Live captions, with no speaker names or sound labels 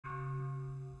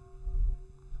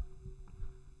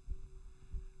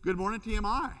Good morning,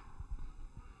 TMI.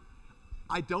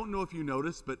 I don't know if you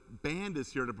noticed, but band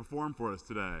is here to perform for us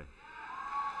today.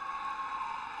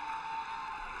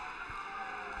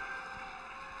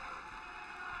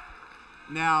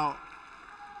 Now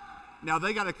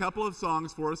they got a couple of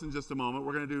songs for us in just a moment.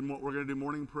 We're going to do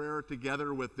morning prayer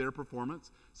together with their performance.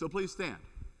 So please stand.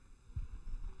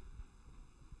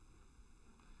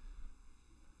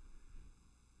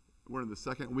 We're in the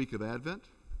second week of Advent.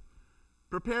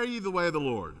 Prepare ye the way of the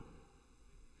Lord.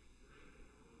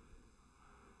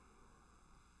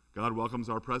 God welcomes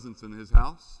our presence in his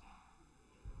house.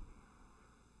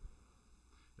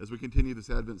 As we continue this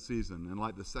Advent season and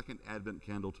light the second Advent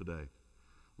candle today,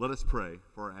 let us pray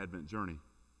for our Advent journey.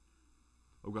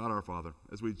 O God our Father,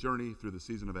 as we journey through the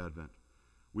season of Advent,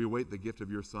 we await the gift of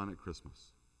your Son at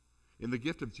Christmas. In the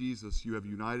gift of Jesus, you have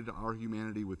united our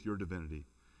humanity with your divinity,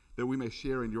 that we may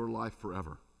share in your life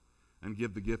forever and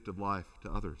give the gift of life to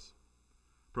others.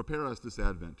 Prepare us this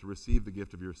Advent to receive the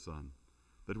gift of your Son,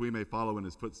 that we may follow in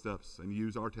his footsteps and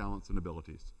use our talents and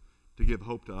abilities to give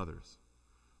hope to others.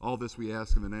 All this we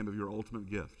ask in the name of your ultimate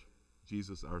gift,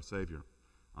 Jesus our Savior.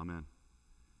 Amen.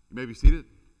 You may be seated.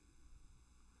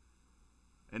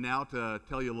 And now to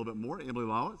tell you a little bit more, Emily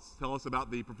Lawitz, tell us about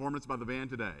the performance by the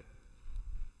band today.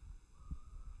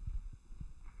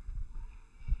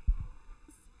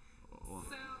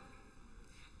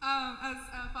 As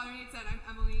Father Nate said, I'm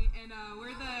Emily, and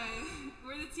we're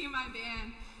the TMI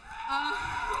Band.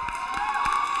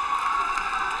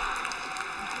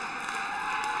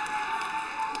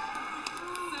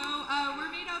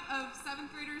 We're made up of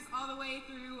 7th graders all the way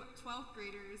through 12th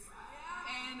graders.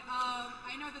 And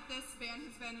I know that this band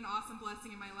has been an awesome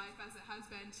blessing in my life, as it has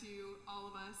been to all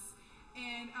of us.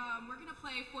 And we're going to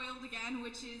play Foiled Again,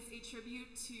 which is a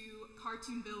tribute to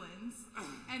cartoon villains.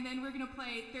 And then we're going to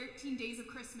play 13 Days of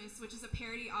Christmas, which is a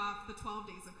parody of the 12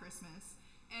 Days of Christmas.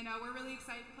 And we're really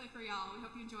excited to play for y'all. We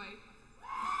hope you enjoy.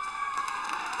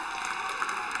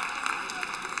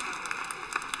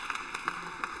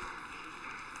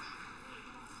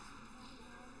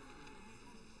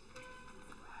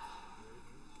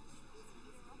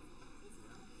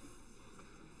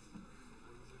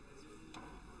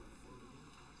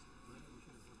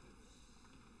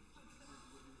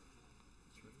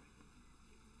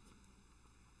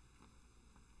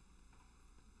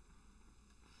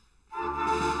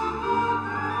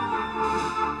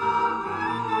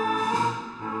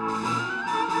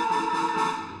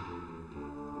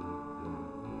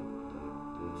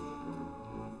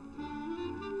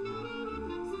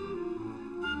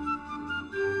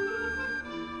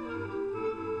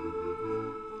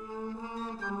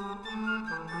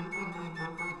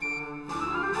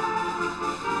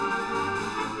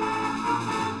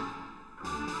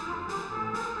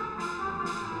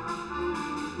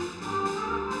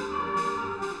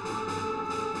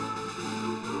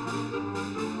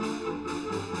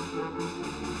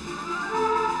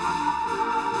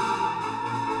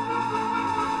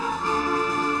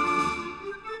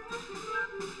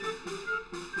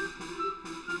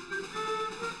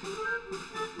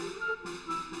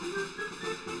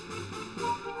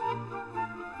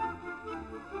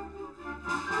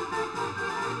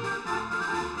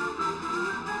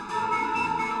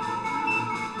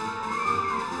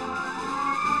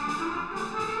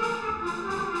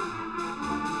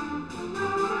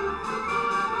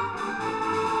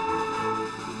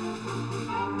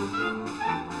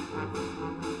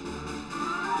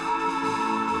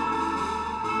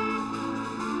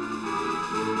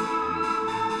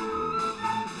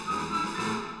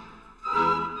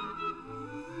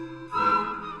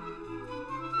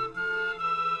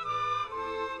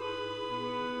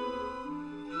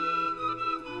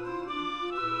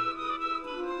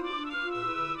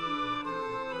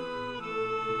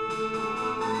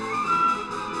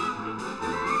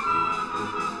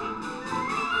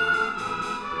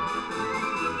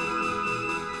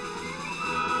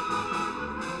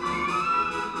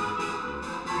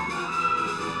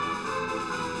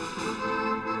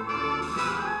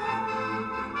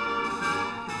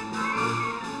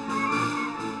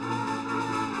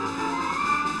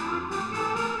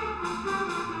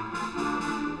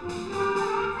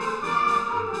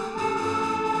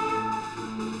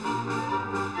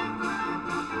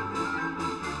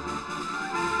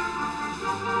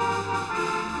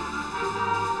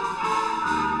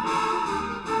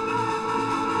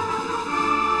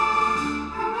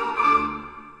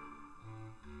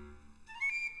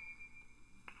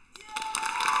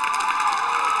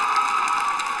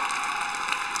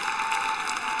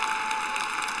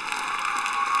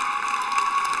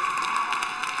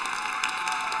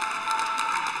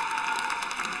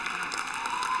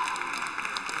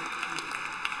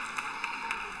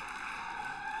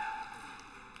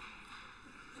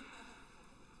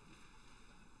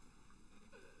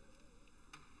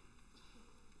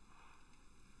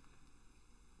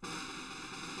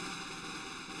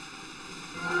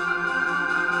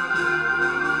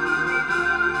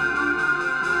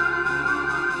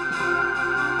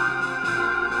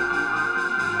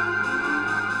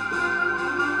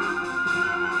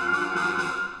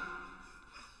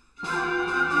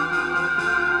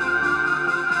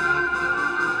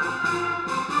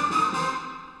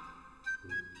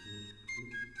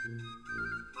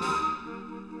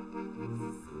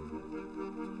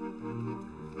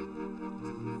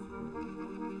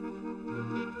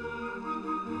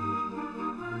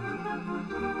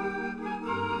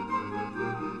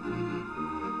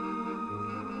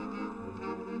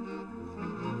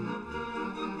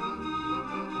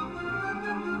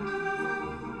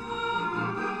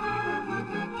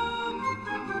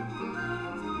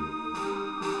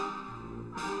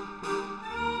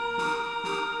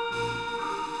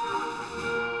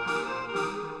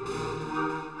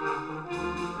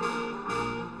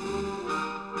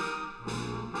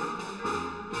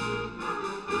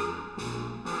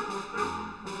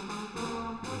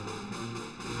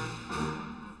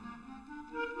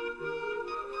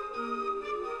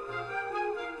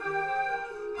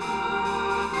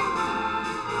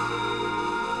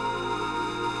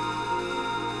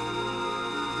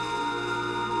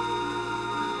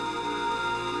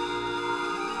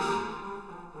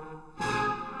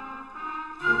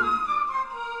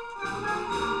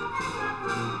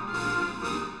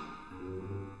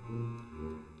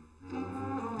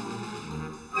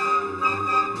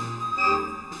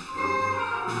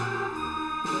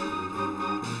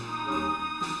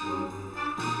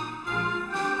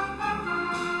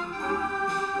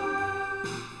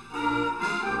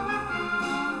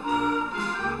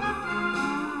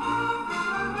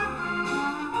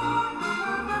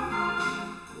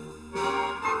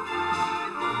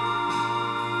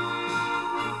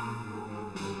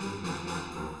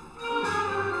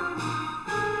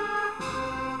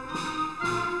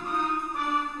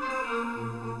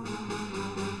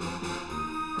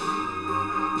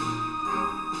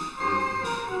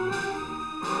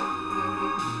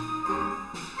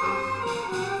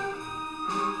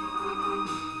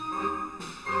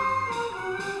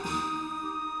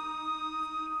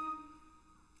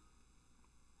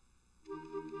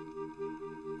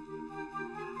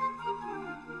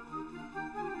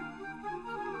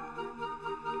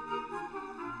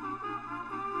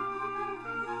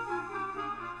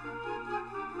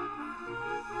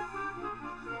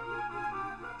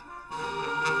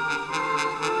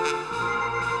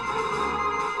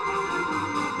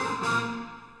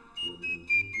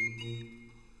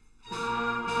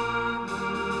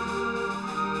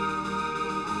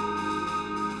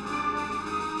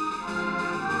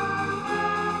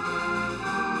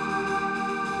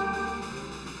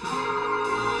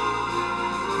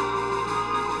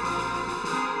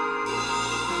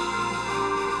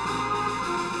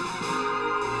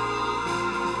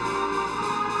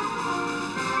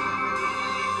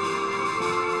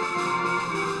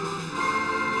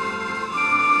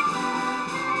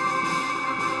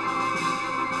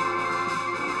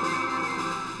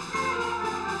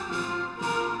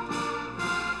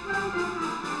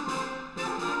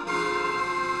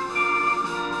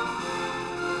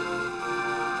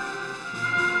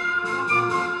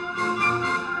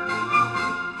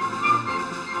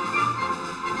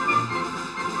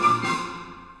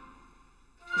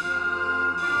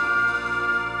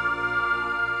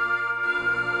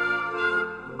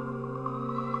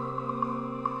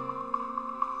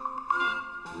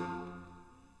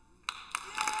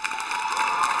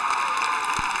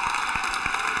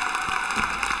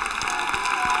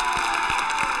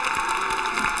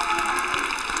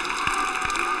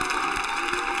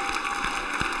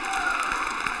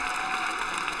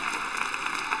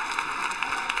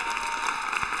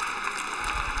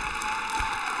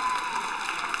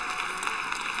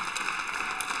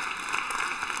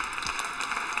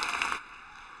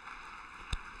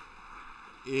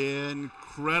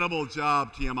 Incredible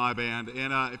job, TMI Band.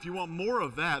 And if you want more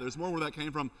of that, there's more where that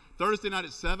came from. Thursday night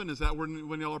at 7, is that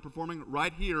when y'all are performing?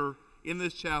 Right here in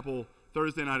this chapel,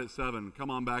 Thursday night at 7.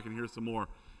 Come on back and hear some more.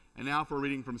 And now for a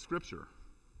reading from Scripture.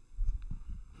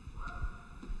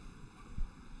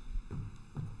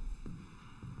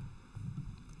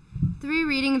 Three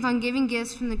readings on giving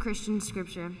gifts from the Christian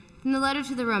Scripture. From the letter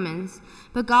to the Romans.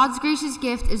 But God's gracious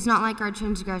gift is not like our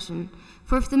transgression.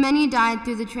 For if the many died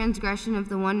through the transgression of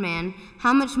the one man,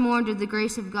 how much more did the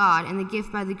grace of God and the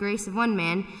gift by the grace of one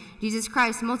man, Jesus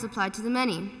Christ, multiply to the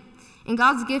many? And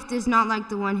God's gift is not like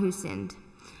the one who sinned.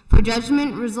 For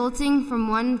judgment resulting from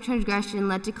one transgression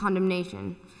led to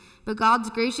condemnation. But God's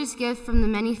gracious gift from the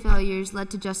many failures led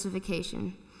to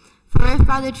justification. For if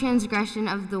by the transgression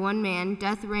of the one man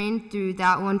death reigned through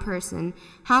that one person,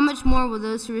 how much more will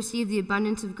those who receive the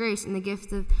abundance of grace and the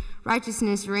gift of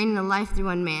righteousness reign in the life through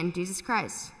one man, Jesus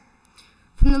Christ?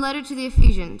 From the letter to the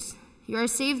Ephesians. You are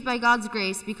saved by God's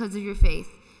grace because of your faith.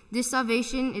 This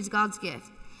salvation is God's gift.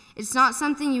 It's not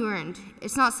something you earned.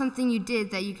 It's not something you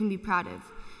did that you can be proud of.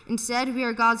 Instead, we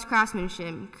are God's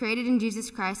craftsmanship, created in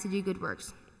Jesus Christ to do good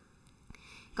works.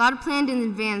 God planned in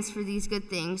advance for these good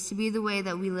things to be the way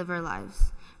that we live our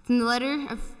lives. From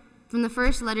the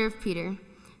first letter of Peter,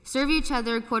 serve each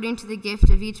other according to the gift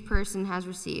of each person has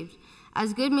received,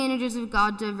 as good managers of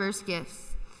God's diverse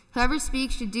gifts. Whoever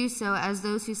speaks should do so as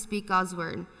those who speak God's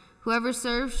word. Whoever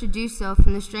serves should do so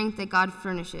from the strength that God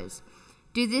furnishes.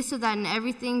 Do this so that in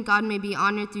everything God may be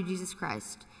honored through Jesus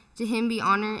Christ. To him be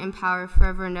honor and power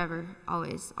forever and ever,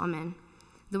 always. Amen.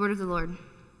 The word of the Lord.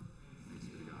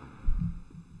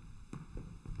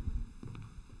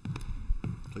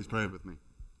 Please pray with me.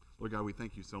 Lord God, we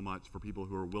thank you so much for people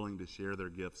who are willing to share their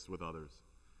gifts with others.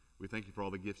 We thank you for all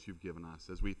the gifts you've given us.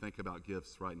 As we think about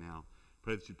gifts right now,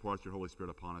 pray that you'd pour out your Holy Spirit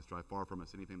upon us, drive far from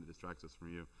us anything that distracts us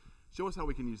from you. Show us how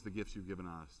we can use the gifts you've given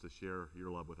us to share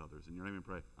your love with others. In your name we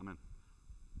pray. Amen.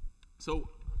 So,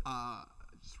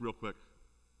 just real quick,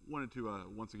 wanted to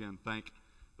once again thank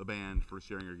the band for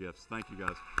sharing your gifts. Thank you,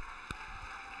 guys.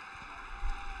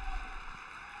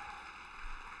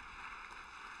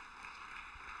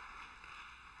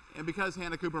 And because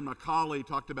Hannah Cooper McCauley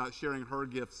talked about sharing her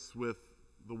gifts with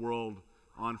the world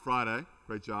on Friday,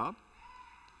 great job.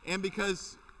 And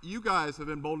because you guys have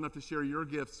been bold enough to share your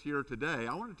gifts here today,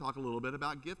 I want to talk a little bit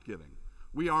about gift giving.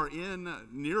 We are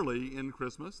nearly in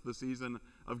Christmas, the season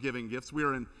of giving gifts. We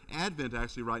are in Advent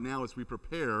actually right now as we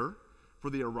prepare for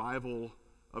the arrival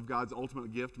of God's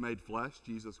ultimate gift made flesh,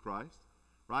 Jesus Christ,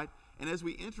 right? And as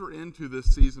we enter into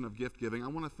this season of gift giving, I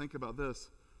want to think about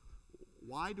this.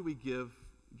 Why do we give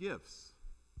gifts?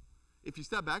 If you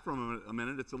step back for a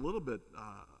minute, it's a little bit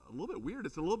weird.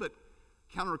 It's a little bit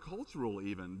countercultural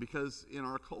even, because in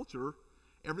our culture,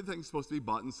 everything's supposed to be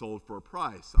bought and sold for a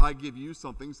price. I give you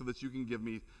something so that you can give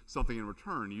me something in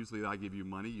return. Usually I give you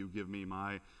money, you give me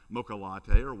my mocha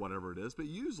latte or whatever it is, but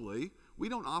usually we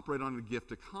don't operate on a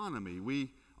gift economy.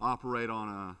 We operate on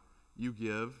a you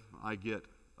give, I get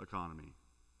economy.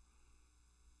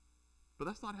 But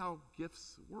that's not how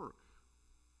gifts work.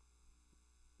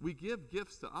 We give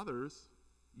gifts to others,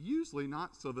 usually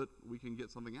not so that we can get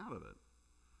something out of it.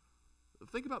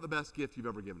 Think about the best gift you've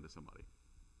ever given to somebody.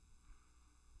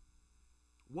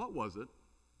 What was it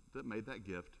that made that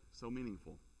gift so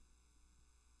meaningful?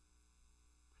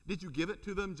 Did you give it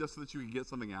to them just so that you could get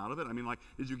something out of it? I mean, like,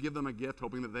 did you give them a gift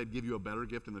hoping that they'd give you a better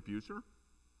gift in the future?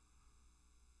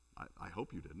 I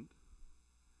hope you didn't.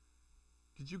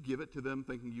 Did you give it to them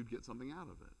thinking you'd get something out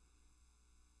of it?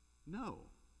 No.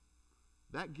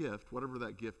 That gift, whatever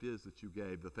that gift is that you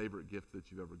gave, the favorite gift that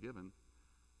you've ever given,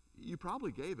 you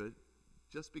probably gave it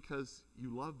just because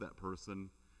you loved that person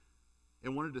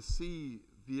and wanted to see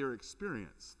their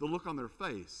experience, the look on their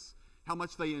face, how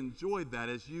much they enjoyed that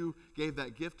as you gave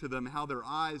that gift to them, how their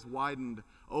eyes widened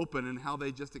open, and how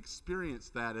they just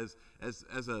experienced that as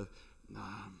a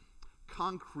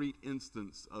concrete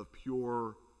instance of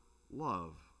pure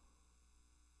love.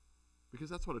 Because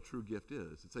that's what a true gift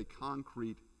is. It's a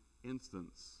concrete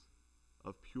instance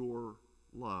of pure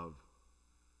love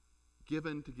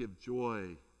given to give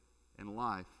joy and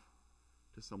life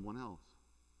to someone else.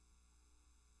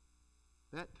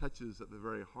 That touches at the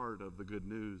very heart of the good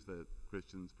news that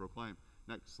Christians proclaim.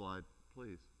 Next slide,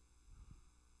 please.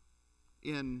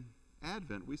 In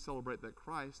Advent, we celebrate that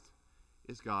Christ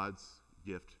is God's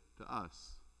gift to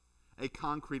us. A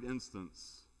concrete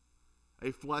instance,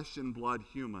 a flesh and blood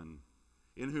human,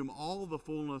 in whom all the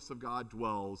fullness of God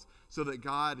dwells, so that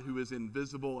God, who is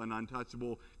invisible and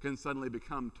untouchable, can suddenly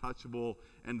become touchable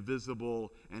and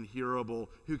visible and hearable,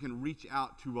 who can reach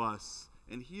out to us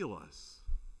and heal us.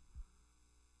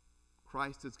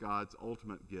 Christ is God's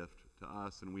ultimate gift to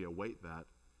us, and we await that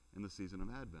in the season of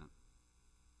Advent.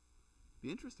 The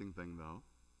interesting thing, though,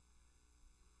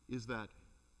 is that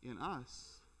in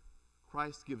us,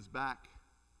 Christ gives back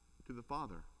to the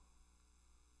Father.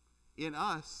 In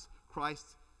us,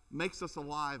 Christ makes us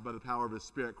alive by the power of His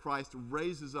Spirit. Christ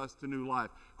raises us to new life.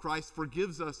 Christ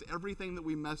forgives us everything that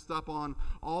we messed up on,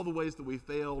 all the ways that we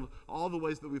failed, all the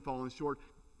ways that we've fallen short.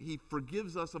 He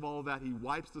forgives us of all of that. He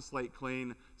wipes the slate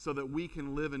clean so that we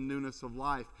can live in newness of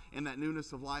life. And that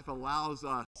newness of life allows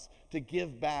us to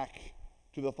give back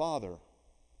to the Father.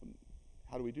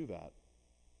 How do we do that?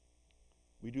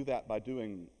 We do that by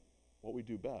doing what we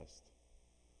do best.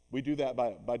 We do that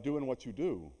by doing what you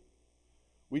do.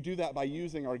 We do that by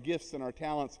using our gifts and our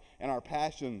talents and our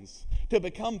passions to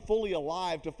become fully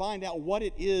alive, to find out what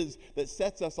it is that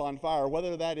sets us on fire,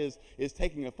 whether that is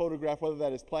taking a photograph, whether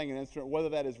that is playing an instrument, whether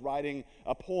that is writing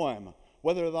a poem,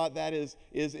 whether that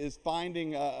is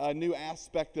finding a new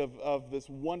aspect of this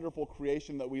wonderful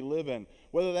creation that we live in,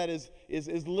 whether that is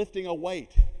lifting a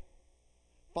weight.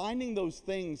 Finding those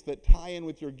things that tie in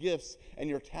with your gifts and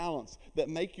your talents that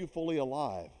make you fully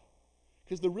alive.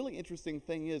 Because the really interesting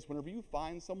thing is, whenever you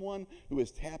find someone who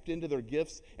is tapped into their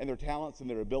gifts and their talents and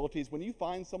their abilities, when you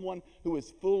find someone who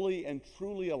is fully and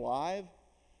truly alive,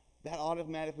 that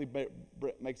automatically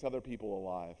makes other people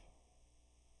alive.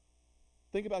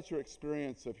 Think about your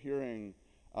experience of hearing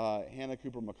Hannah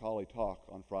Cooper McCauley talk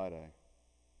on Friday.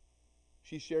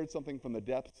 She shared something from the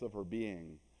depths of her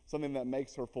being, something that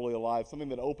makes her fully alive, something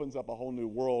that opens up a whole new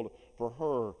world for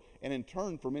her. And in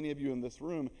turn, for many of you in this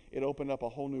room, it opened up a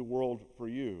whole new world for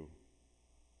you.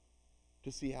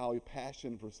 To see how a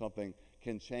passion for something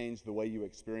can change the way you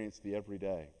experience the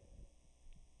everyday.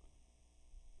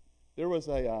 There was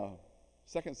a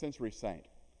 2nd century saint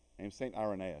named St.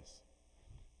 Irenaeus.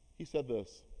 He said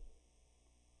this: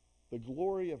 "The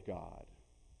glory of God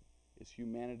is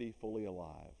humanity fully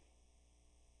alive."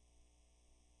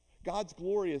 God's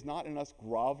glory is not in us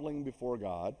groveling before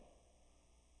God.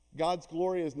 God's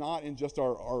glory is not in just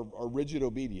our rigid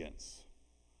obedience.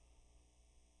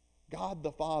 God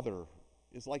the Father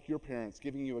is like your parents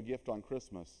giving you a gift on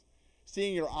Christmas,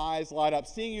 seeing your eyes light up,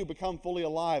 seeing you become fully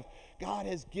alive. God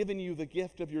has given you the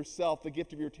gift of yourself, the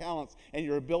gift of your talents and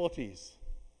your abilities.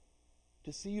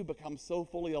 To see you become so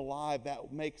fully alive,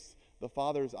 that makes the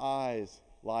Father's eyes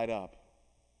light up.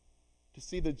 To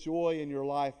see the joy in your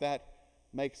life, that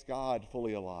makes God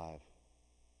fully alive.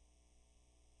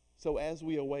 So as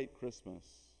we await Christmas,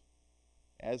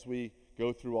 as we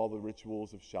go through all the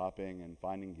rituals of shopping and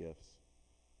finding gifts,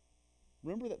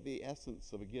 remember that the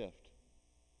essence of a gift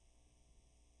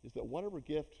is that whatever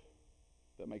gift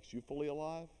that makes you fully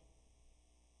alive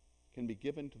can be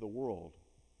given to the world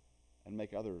and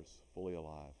make others fully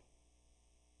alive.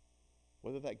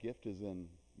 Whether that gift is in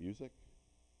music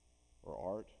or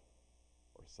art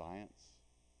or science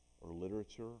or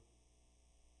literature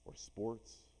or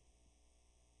sports,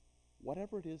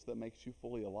 whatever it is that makes you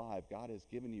fully alive, God has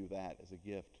given you that as a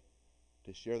gift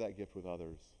to share that gift with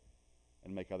others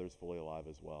and make others fully alive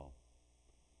as well.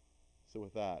 So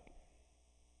with that,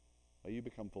 may you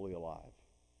become fully alive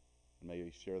and may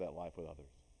you share that life with others.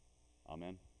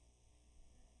 Amen.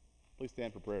 Please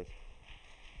stand for prayers.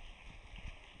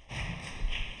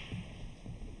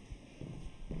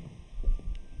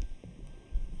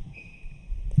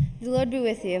 The Lord be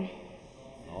with you. And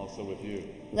also with you.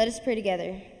 Let us pray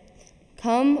together.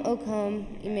 Come, O come,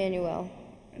 Emmanuel,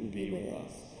 and be with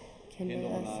us.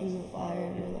 Kindle us in the fire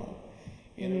of your love.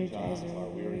 Energize our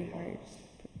weary hearts.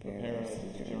 Prepare us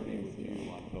to journey with you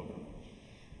on pilgrimage.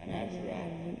 And at your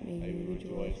advent, may you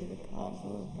rejoice with the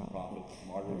apostles, prophets,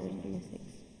 martyrs, and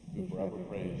mystics, who forever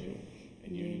praise you,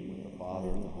 in union with the Father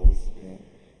and the Holy Spirit,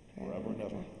 forever and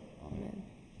ever. Amen.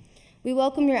 We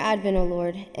welcome your advent, O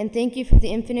Lord, and thank you for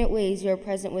the infinite ways you are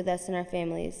present with us in our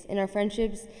families, in our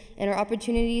friendships, in our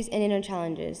opportunities, and in our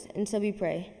challenges. And so we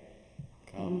pray.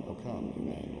 Come, O come,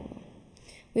 Emmanuel.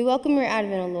 We welcome your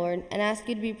advent, O Lord, and ask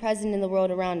you to be present in the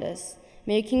world around us.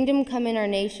 May your kingdom come in our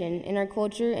nation, in our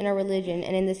culture, in our religion,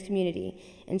 and in this community.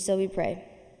 And so we pray.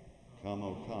 Come,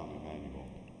 O come, Emmanuel.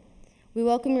 We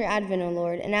welcome your advent, O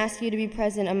Lord, and ask you to be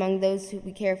present among those who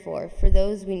we care for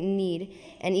those we need,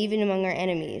 and even among our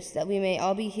enemies, that we may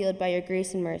all be healed by your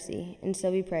grace and mercy. And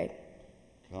so we pray.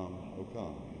 Come, O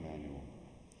come, Emmanuel.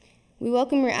 We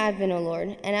welcome your advent, O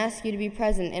Lord, and ask you to be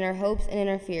present in our hopes and in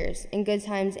our fears, in good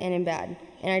times and in bad,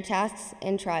 in our tasks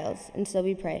and trials. And so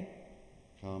we pray.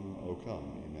 Come, O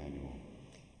come, Emmanuel.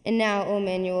 And now, O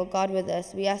Emmanuel, God with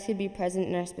us, we ask you to be present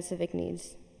in our specific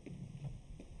needs.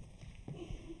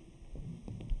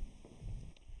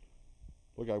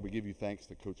 Lord God, we give you thanks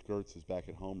that Coach Gertz is back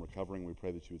at home recovering. We pray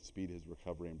that you would speed his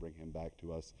recovery and bring him back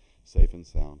to us safe and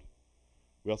sound.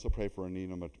 We also pray for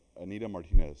Anita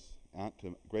Martinez,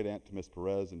 great aunt to Miss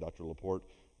Perez and Dr. Laporte,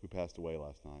 who passed away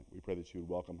last night. We pray that you would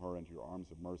welcome her into your arms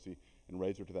of mercy and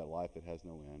raise her to that life that has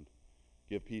no end.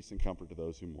 Give peace and comfort to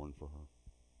those who mourn for her.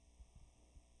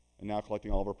 And now,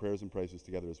 collecting all of our prayers and praises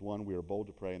together as one, we are bold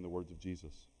to pray in the words of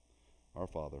Jesus. Our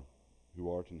Father,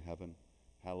 who art in heaven,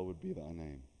 hallowed be thy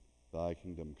name. Thy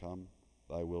kingdom come,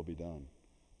 thy will be done,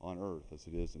 on earth as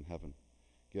it is in heaven.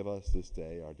 Give us this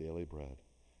day our daily bread,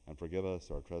 and forgive us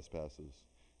our trespasses,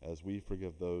 as we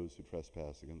forgive those who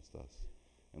trespass against us.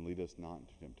 And lead us not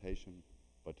into temptation,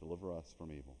 but deliver us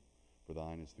from evil. For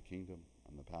thine is the kingdom,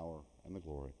 and the power, and the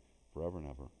glory, forever and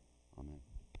ever. Amen.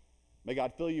 May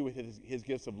God fill you with his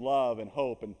gifts of love and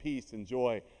hope and peace and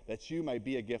joy, that you may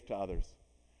be a gift to others.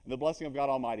 And the blessing of God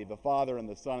Almighty, the Father, and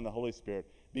the Son, and the Holy Spirit,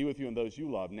 be with you and those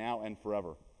you love now and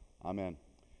forever. Amen.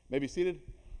 You may be seated.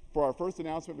 For our first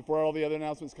announcement, before all the other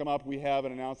announcements come up, we have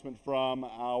an announcement from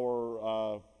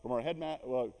our headmaster.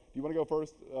 Well, do you want to go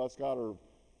first, Scott, or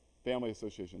Family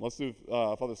Association? Let's do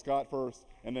Father Scott first,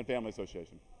 and then Family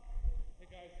Association. Hey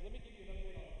guys, let me give you an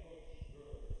update on Coach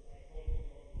Gertz. I told him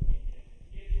over the weekend.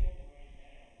 He is home right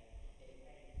now, but he's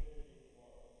having surgery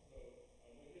tomorrow. So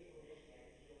with this information, I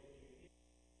can share with you.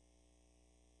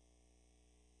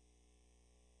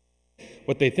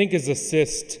 What they think is a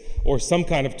cyst or some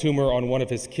kind of tumor on one of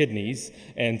his kidneys,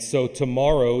 and so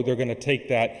tomorrow they're going to take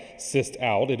that cyst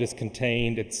out. It is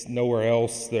contained. It's nowhere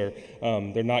else. They're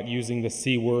not using the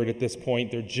C word at this point.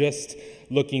 They're just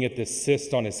looking at this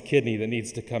cyst on his kidney that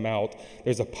needs to come out.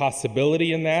 There's a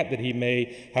possibility in that he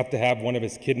may have to have one of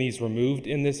his kidneys removed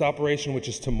in this operation, which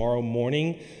is tomorrow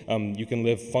morning. You can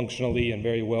live functionally and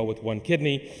very well with one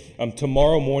kidney.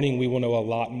 Tomorrow morning we will know a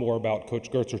lot more about Coach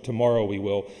Gertz, or tomorrow we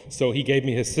will. So he gave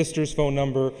me his sister's phone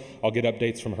number. I'll get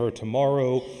updates from her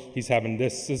tomorrow.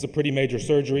 This is a pretty major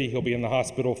surgery. He'll be in the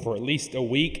hospital for at least a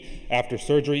week after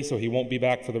surgery, so he won't be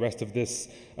back for the rest of this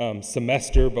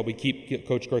semester, but we keep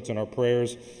Coach Gertz in our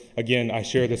prayers. Again, I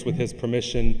share this with his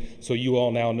permission, so you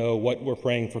all now know what we're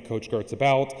praying for Coach Gertz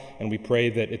about, and we pray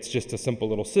that it's just a simple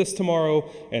little cyst tomorrow,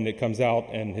 and it comes out,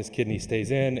 and his kidney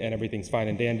stays in, and everything's fine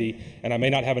and dandy. And I may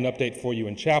not have an update for you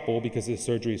in chapel because his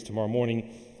surgery is tomorrow morning,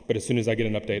 but as soon as I get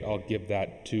an update, I'll give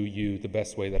that to you the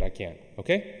best way that I can.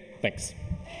 Okay? Thanks.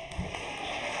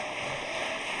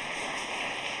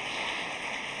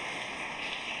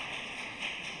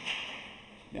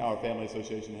 Now our Family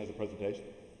Association has a presentation.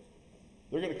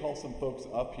 They're going to call some folks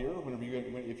up here.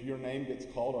 If your name gets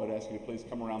called, I would ask you to please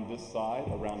come around this side,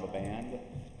 around the band,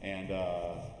 and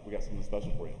we got something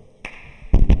special for you.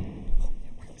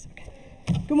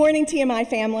 Good morning, TMI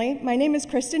family. My name is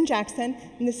Kristen Jackson,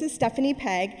 and this is Stephanie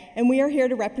Pegg, and we are here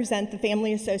to represent the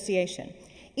Family Association.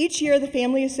 Each year, the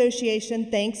Family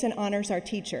Association thanks and honors our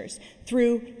teachers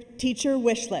through teacher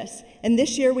wish lists, and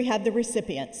this year we have the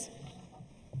recipients.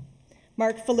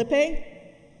 Mark Felipe,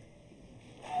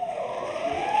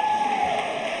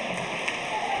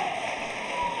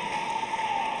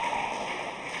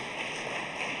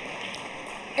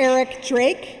 Eric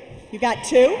Drake, you got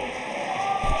 2.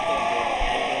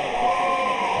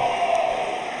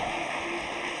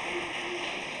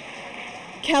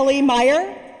 Kelly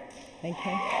Meyer, thank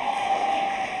you.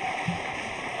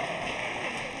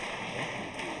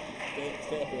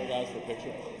 Stay up there, guys, for a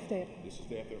picture. Stay up. Just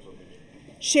stay up there for a picture.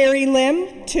 Sherry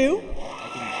Lim, 2.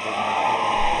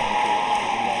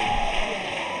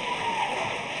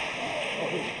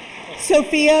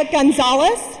 Sophia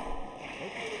Gonzalez.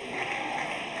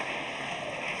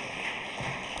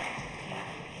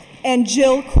 And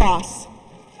Jill Cross.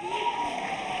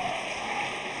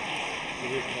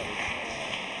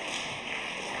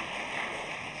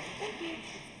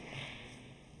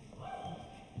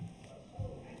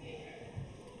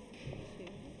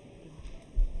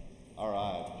 All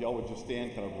right, if y'all would just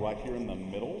stand kind of right here in the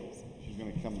middle. She's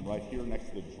going to come right here next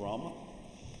to the drum.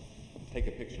 Take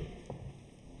a picture.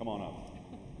 Come on up.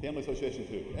 Family Association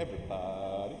 2,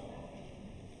 everybody.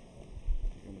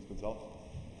 Ms. Gonzalez.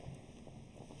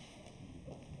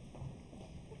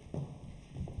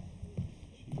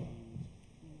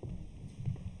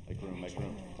 Make room, make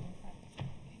room.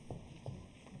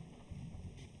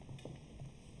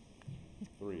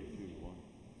 3, 2, 1.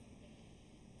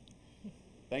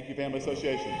 Thank you, Family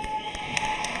Association.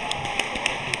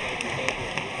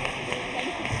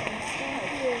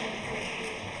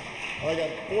 All right, I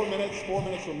got 4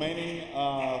 minutes remaining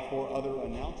for other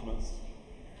announcements.